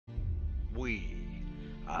we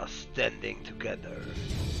are standing together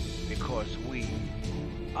because we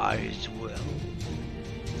are his will,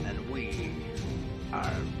 and we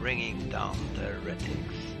are bringing down the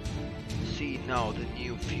heretics. See now the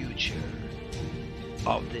new future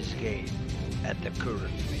of this game at the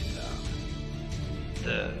current meta.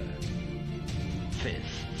 The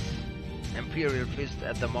fists. Imperial fists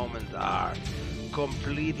at the moment are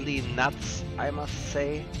completely nuts, I must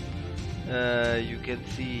say. You can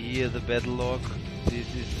see here the battle log. This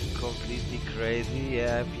is completely crazy. I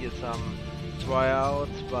have here some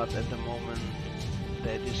tryouts, but at the moment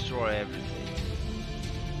they destroy everything.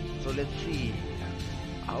 So let's see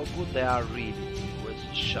how good they are really with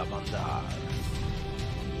Shamandar.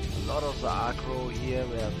 A lot of the aggro here,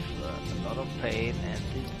 we have a lot of pain, and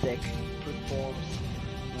this deck performs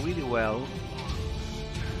really well,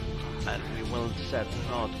 and we will set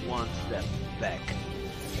not one step back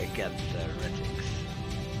against the heretics.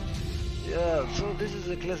 Yeah, so this is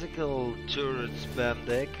a classical turret spam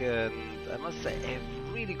deck, and I must say I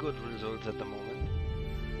have really good results at the moment.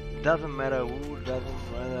 Doesn't matter who,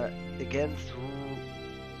 doesn't matter against who,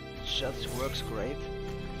 it just works great.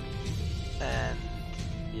 And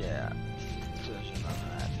yeah, surgeon on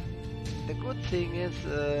that. The good thing is,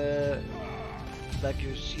 like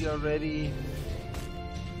you see already,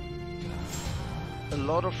 a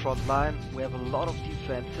lot of frontline, we have a lot of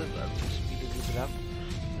defensive, I'll just speed a little bit up.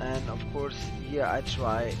 And of course here I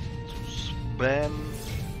try to spam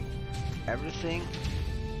everything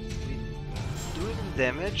with doing the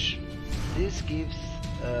damage. This gives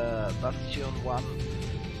Bastion 1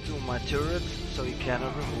 to my turret, so you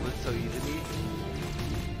cannot remove it so easily.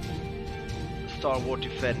 Star Wars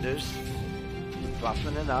defenders,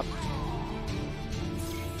 buffing it up.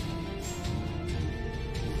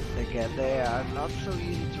 Again, they are not so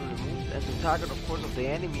easy to remove, and the target of course of the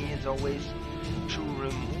enemy is always to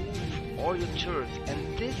remove all your turrets,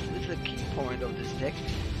 and this is a key point of this deck.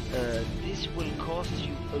 This will cost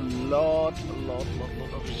you a lot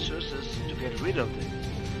of resources to get rid of it,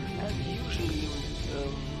 and usually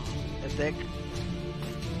a deck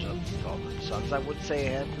just Thousand Suns, I would say,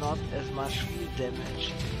 has not as much field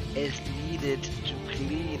damage as needed to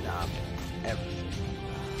clean up everything.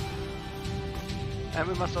 And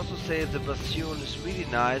we must also say the Bastion is really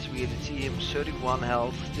nice. We can see him 31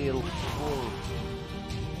 health, still full.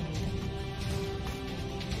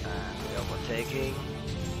 And we are overtaking.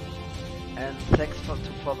 And thanks to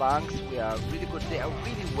Phalanx, we are really good. They are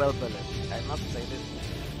really well balanced, I must say this.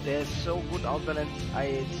 They're so good outbalanced.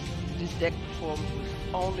 This deck performs with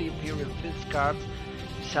only Imperial Fist cards,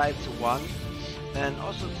 besides one. And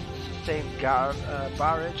also sustained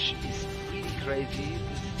barrage is really crazy.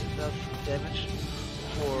 This does damage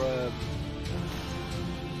for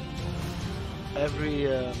every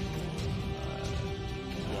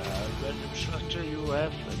random structure you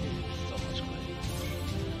have. It's so much great.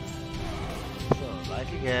 So,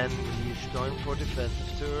 like again, he's going for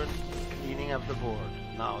defensive turn, cleaning up the board.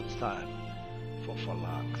 Now it's time for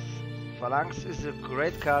Phalanx. Phalanx is a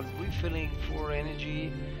great card, refilling 4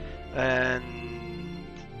 energy, and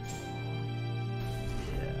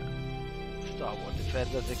yeah, Star Wars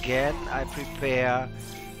defenders again. I prepare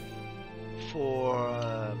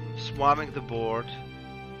for swarming the board.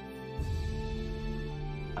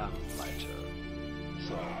 My turn.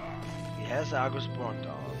 So he has Argus Spawn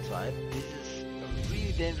outside. This is a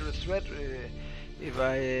really dangerous threat if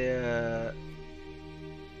I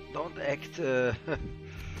don't act.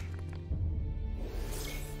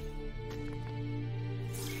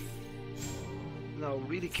 Now,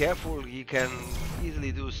 really careful. He can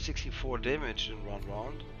easily do 64 damage in one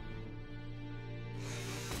round.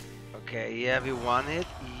 Okay, yeah, we won it.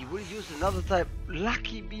 He will use another type.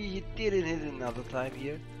 Lucky me, he didn't hit another type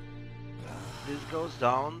here. This goes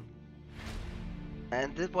down.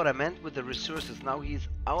 And that's what I meant with the resources. Now he's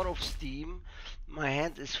out of steam. My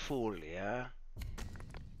hand is full, yeah.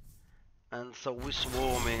 And so we're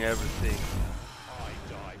swarming everything.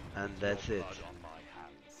 And that's it.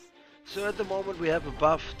 So at the moment we have a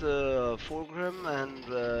buffed Fulgrim, and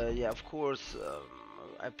yeah, of course,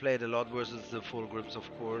 I played a lot versus the Fulgrims, of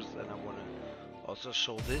course, and I want to also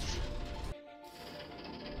show this.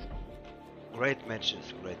 Great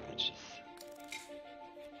matches, great matches.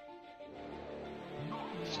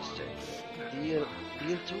 Sustain. Deal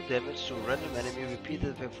 2 damage to random enemy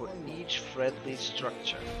repeatedly for each friendly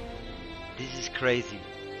structure. This is crazy.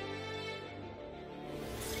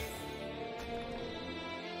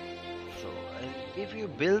 So, and if you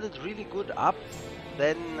build it really good up,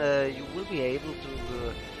 then you will be able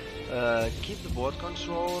to keep the board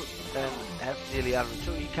control and have nearly everything.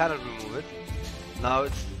 So you cannot remove it. Now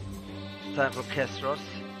it's time for Kestros.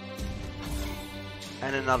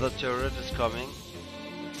 and another turret is coming,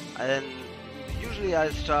 and usually I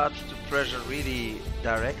start to pressure really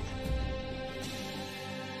direct.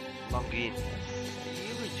 Longin,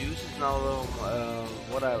 he reduces now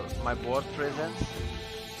my board presence,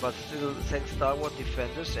 but still thanks Star Wars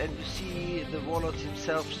defenders, and you see the Warlord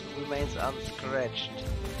himself remains unscratched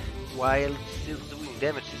while still doing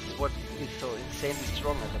damage. This is what is so insanely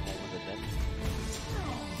strong at the moment at them.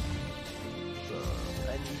 So,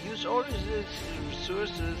 and he used all his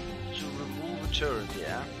resources to remove a turret,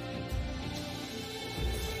 yeah.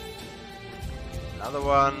 Another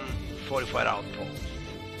one, fortified outpost.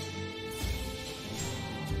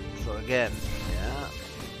 So again, yeah,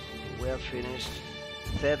 we are finished.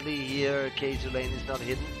 Sadly here, K2 lane is not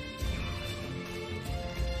hidden.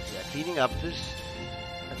 We are cleaning up this.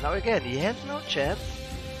 And now again, he has no chance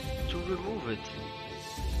to remove it.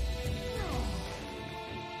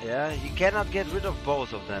 Yeah, he cannot get rid of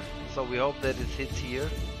both of them. So we hope that it hits here.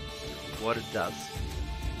 What it does.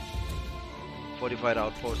 Fortified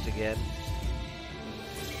outpost again.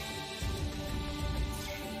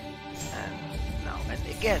 And now, and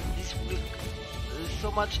again, this will... There's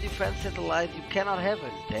so much defense satellite, you cannot have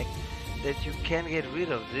an attack that you can get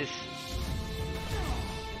rid of this.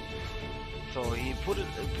 So he put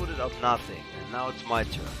it on nothing, and now it's my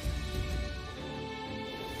turn.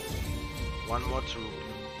 One more troop,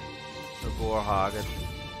 the Borhagen,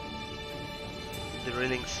 the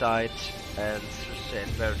Rilling side, and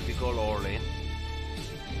where we go all in.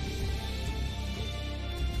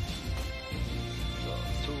 So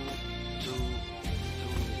 2, 2, 2,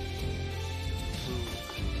 2.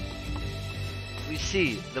 We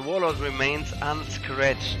see the Warlord remains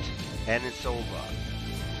unscratched, and it's over.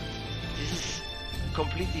 This is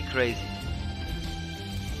completely crazy.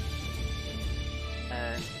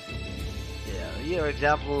 And yeah, here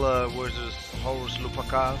example versus Horus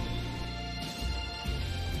Lupercal.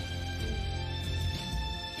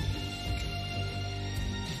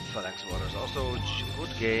 Phalanx Warriors also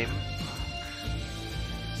good game.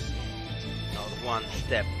 Not one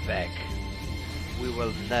step back. We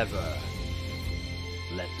will never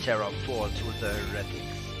let terror fall to the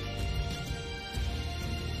heretics.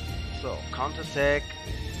 So, counterattack,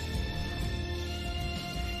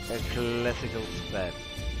 a classical spam.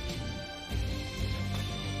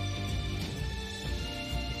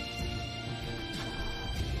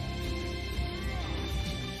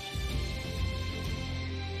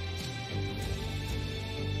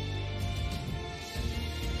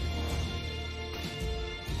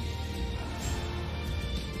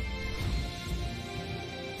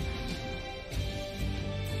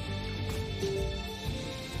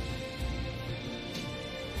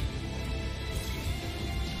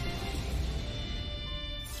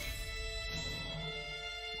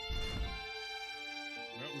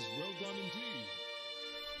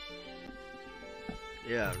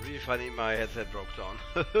 Yeah, really funny, my headset broke down.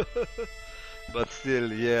 But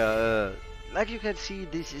still, yeah, like you can see,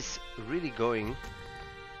 this is really going.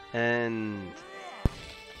 And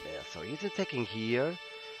yeah, so he's attacking here.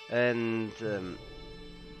 And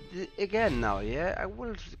again now, yeah, I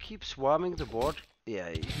will keep swarming the board. Yeah,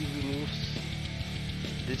 he removes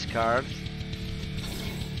this card.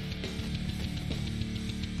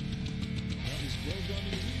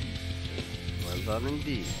 Well done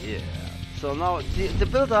indeed, yeah. So now the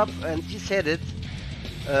build up, and he said it,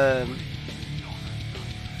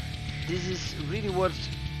 this is really what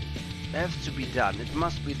has to be done. It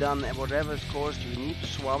must be done at whatever cost. You need to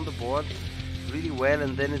swarm the board really well,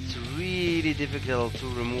 and then it's really difficult to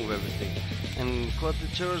remove everything. And because the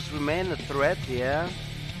turrets remain a threat, yeah,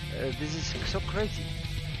 this is so crazy.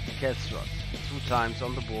 Castros, 2 times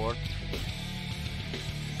on the board.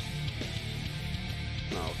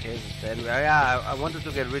 Okay, then yeah, I wanted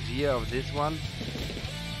to get rid here of this one.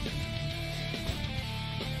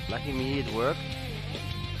 Lucky me, it worked.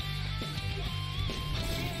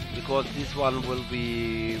 Because this one will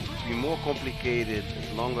be more complicated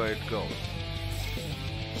the longer it goes.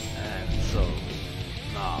 And so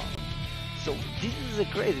now, so this is a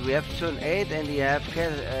crazy. We have turn 8 and we have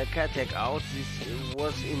Katek out. This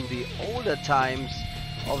was in the older times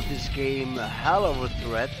of this game a hell of a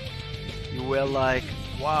threat. You were like,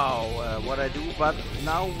 wow, what I do, but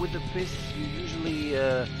now with the fists you usually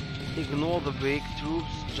ignore the big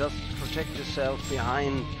troops, just protect yourself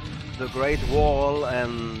behind the Great Wall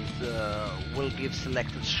and will give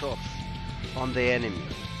selected shots on the enemy.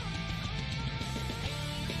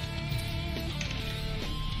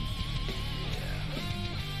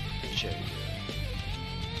 Yeah.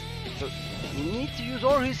 So you need to use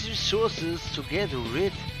all his resources to get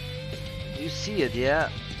rid. You see it, yeah?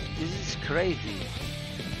 This is crazy.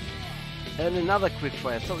 and another quick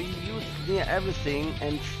fire. So he used near everything,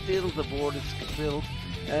 and still the board is filled,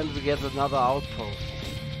 and we get another outpost.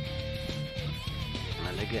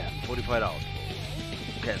 And again, fortified outpost.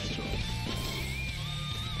 Castro.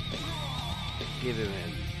 Give him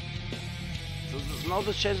in. So now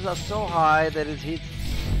the chances are so high that it hits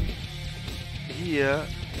here.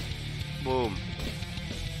 Boom.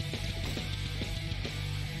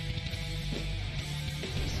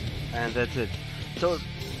 And that's it. So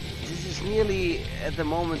this is nearly at the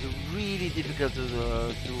moment really difficult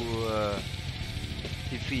to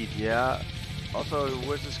defeat. Yeah. Also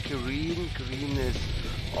versus Kareen. Kareen is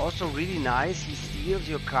also really nice. He steals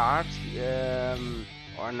your cards,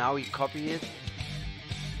 or now he copies it.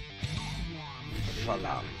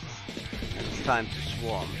 Phalanx. And it's time to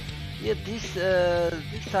swarm. Yeah, this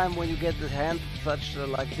time when you get the hand such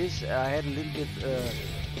like this, I had a little bit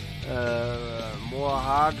more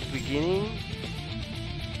hard beginning.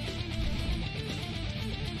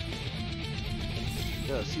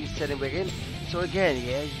 So see, setting back in. So again,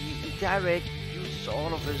 yeah, he direct uses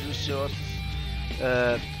all of his resources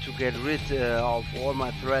to get rid of all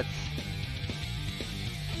my threats.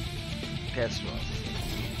 Castros.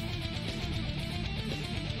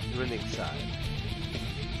 Drilling side.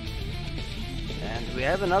 And we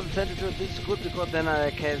have another tentacle. This is good because then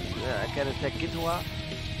I can attack Gitwa,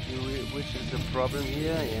 which is the problem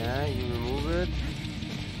here. Yeah, you remove it.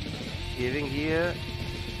 Giving here.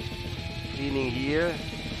 Cleaning here.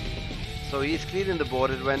 So he's cleaning the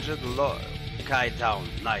board adventure. Kai down.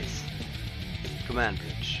 Nice. Command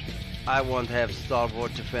bridge. I won't have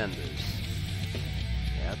stalwart defenders.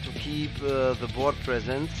 Yeah, to keep the board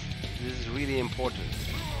presence. This is really important.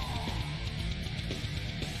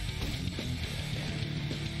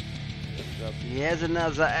 He has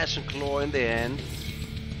another Ashen Claw in the end.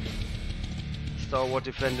 Stalwart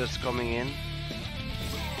defenders coming in.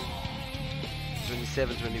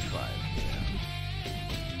 27, 25.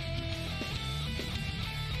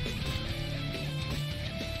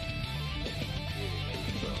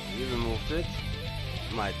 So he removed it.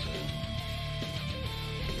 My turn.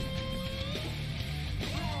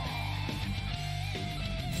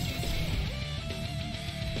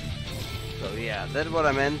 So yeah, that's what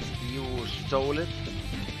I meant. You stole it.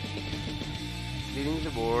 Cleaning the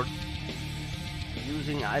board.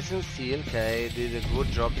 Using Ice and Steel. Okay, did a good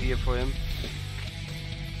job here for him.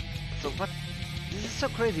 So, but this is so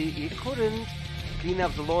crazy. He couldn't clean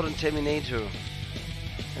up the Lord and Terminator.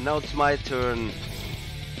 And now it's my turn.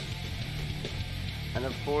 And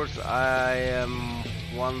of course, I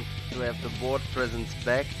want to have the board presence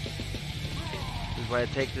back. That's why I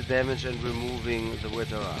take the damage and removing the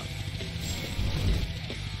veteran.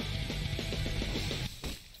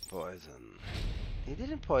 Poison. He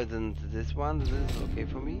didn't poison this one. This is okay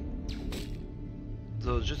for me.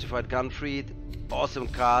 So Justified Gunfleet. Awesome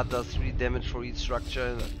card. Does 3 damage for each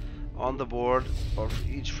structure on the board. Or for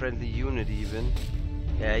each friendly unit even.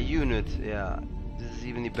 Yeah, unit. Yeah. This is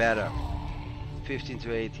even better. 15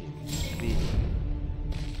 to 18. Clean.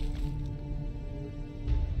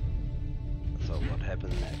 So what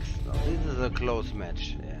happens next? Now, this is a close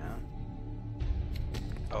match. Yeah.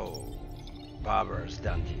 Oh. Barber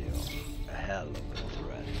stand here, a hell of a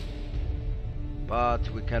threat. But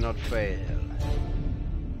we cannot fail.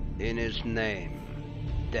 In his name,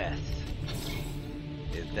 death.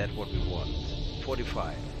 Is that what we want?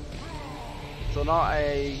 45. So now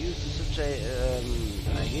I use the sustain,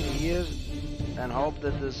 I hit here and hope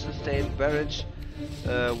that the sustained barrage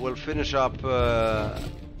will finish up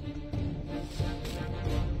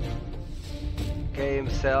K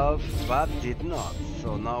himself, but did not.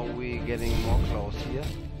 So now we're getting more close here.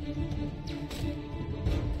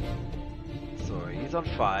 So he's on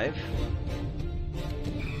 5.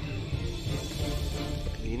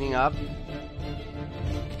 Cleaning up.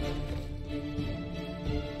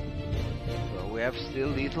 So we have still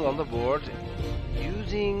lethal on the board.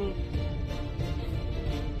 Using...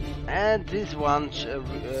 And this one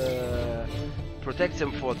protects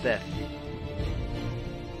him for death.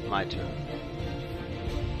 My turn.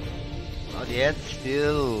 Not yet,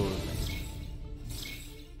 still.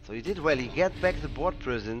 So he did well. He get back the board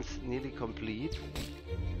presence, nearly complete.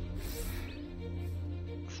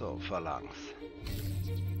 So Phalanx.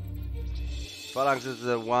 Phalanx is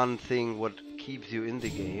the one thing what keeps you in the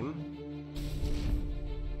game.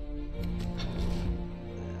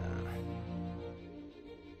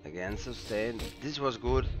 Again, sustain. This was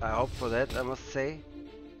good. I hope for that, I must say.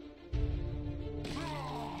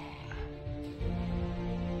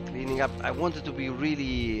 Cleaning up. I wanted to be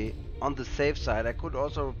really on the safe side. I could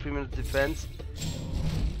also primitive defense.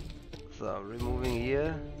 So removing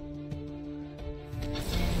here.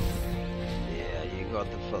 got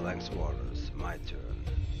the Phalanx Warriors. My turn.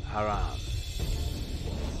 Haran.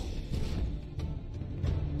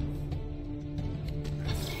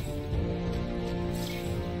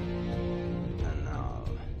 And now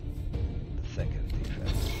the second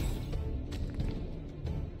defense.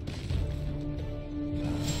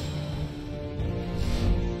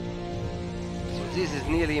 So this is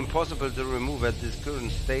nearly impossible to remove at this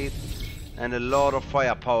current state, and a lot of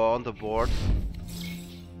firepower on the board.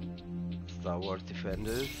 Star Wars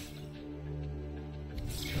Defenders.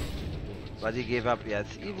 But he gave up, yes.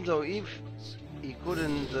 Even though if he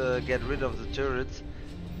couldn't get rid of the turrets,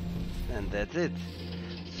 and that's it.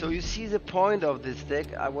 So you see the point of this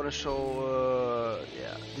deck. I want to show,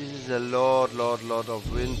 yeah, this is a lot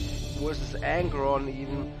of wind versus Angron,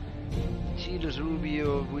 even Tidus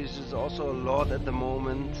Rubio, which is also a lot at the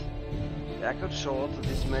moment. I could short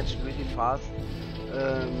this match really fast.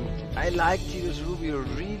 I like Tidus Rubio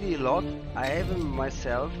really a lot. I have him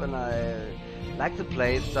myself, and I like the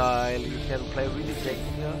play style. You can play really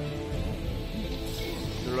technical.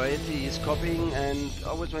 The loyalty is copying, and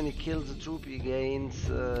always when he kills a troop, he gains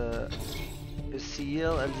a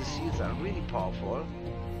seal, and the seals are really powerful.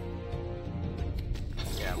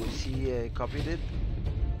 Yeah, we see he copied it.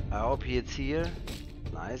 I hope he hits here.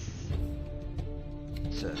 Nice.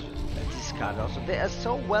 So, this card also, they are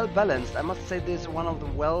so well balanced. I must say this is one of the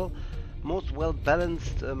most well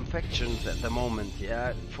balanced factions at the moment,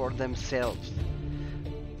 yeah, for themselves.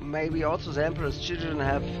 Maybe also the Emperor's Children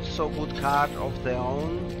have so good card of their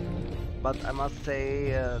own, but I must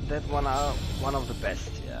say that one are one of the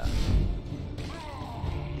best, yeah.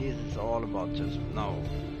 This is all about just no.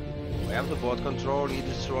 We have the board control. He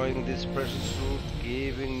destroying this precious troop,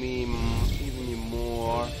 giving me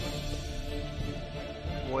more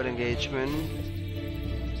void engagement,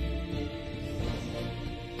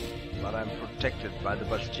 but I'm protected by the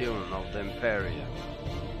Bastion of the Imperium,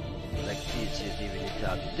 like Tizia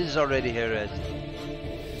Divinitatis. This is already heresy.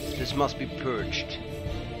 This must be purged.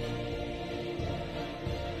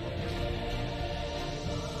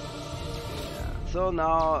 Yeah. So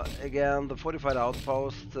now again the fortified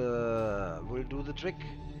outpost will do the trick.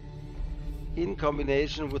 In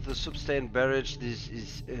combination with the sustained barrage, this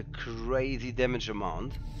is a crazy damage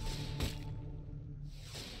amount.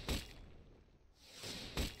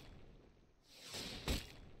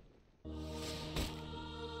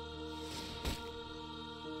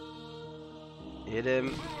 Hit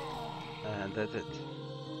him, and that's it.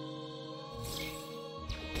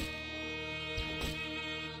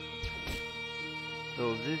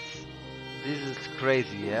 So this is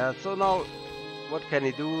crazy, yeah. So now, what can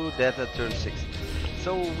he do? Death at turn 6.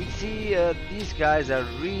 So we see these guys are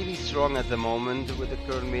really strong at the moment with the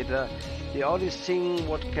current meta. The only thing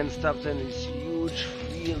what can stop them is huge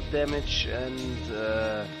field damage and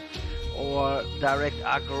or direct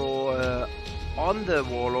aggro on the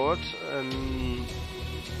Warlord.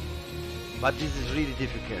 But this is really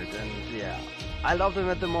difficult, and yeah, I love them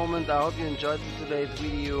at the moment. I hope you enjoyed today's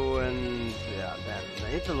video, and yeah,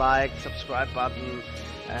 then hit the like, subscribe button,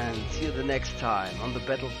 and see you the next time on the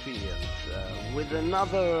battlefield with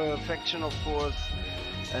another faction, of course.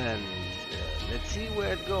 And let's see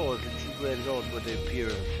where it goes. Let's see where it goes with the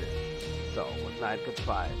Imperial Fist. So, good night, good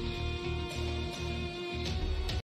fight.